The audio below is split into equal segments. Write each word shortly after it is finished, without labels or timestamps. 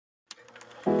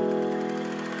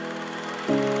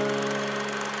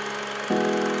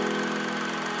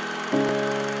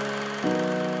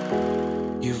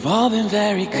You've all been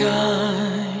very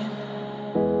kind,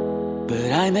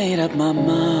 but I made up my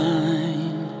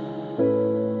mind.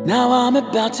 Now I'm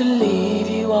about to leave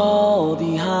you all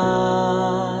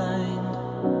behind.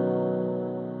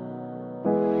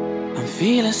 I'm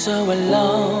feeling so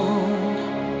alone,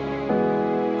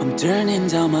 I'm turning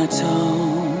down my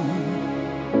tone.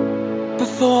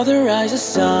 Before the rise of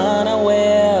sun I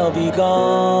will be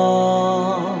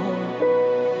gone.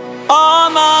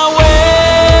 On my way,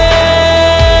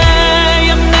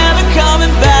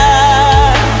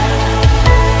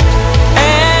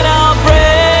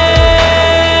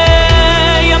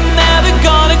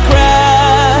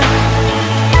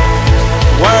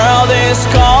 is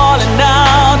calling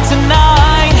out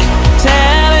tonight,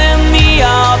 telling me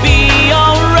I'll be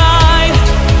alright.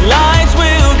 Lights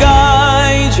will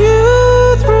guide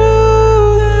you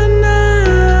through the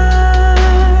night.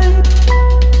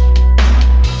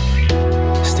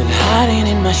 Still hiding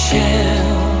in my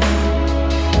shell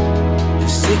and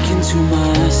sticking to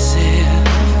myself.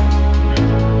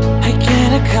 I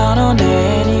can't count on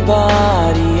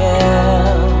anybody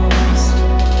else.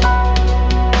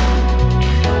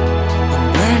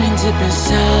 Deep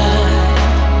inside,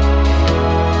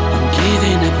 I'm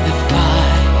giving up the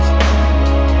fight.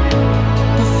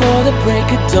 Before the break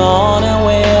of dawn I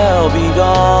will be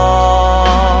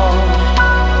gone.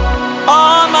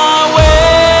 On my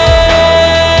way,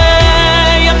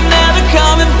 I'm never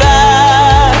coming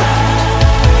back.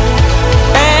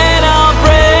 And I'll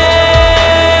pray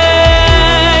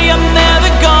I'm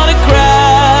never gonna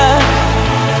crack.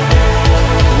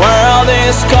 World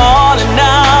is calling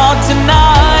out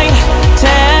tonight,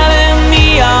 telling me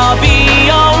I'll be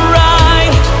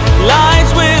alright.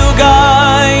 Lights will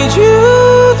guide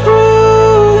you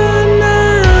through the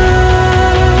night.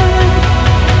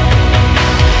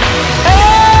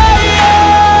 Hey,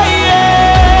 yeah, yeah.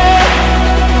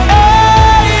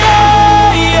 Hey,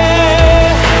 yeah, yeah.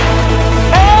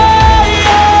 Hey,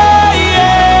 yeah,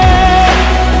 yeah.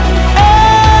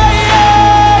 Hey,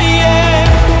 yeah, yeah.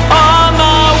 On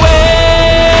my way,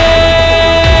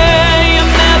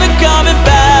 I'm never coming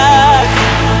back.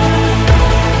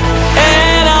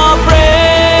 And I'll pray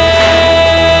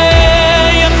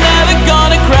I'm never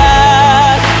gonna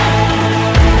crack.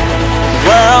 The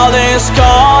world is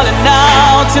calling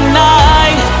out tonight.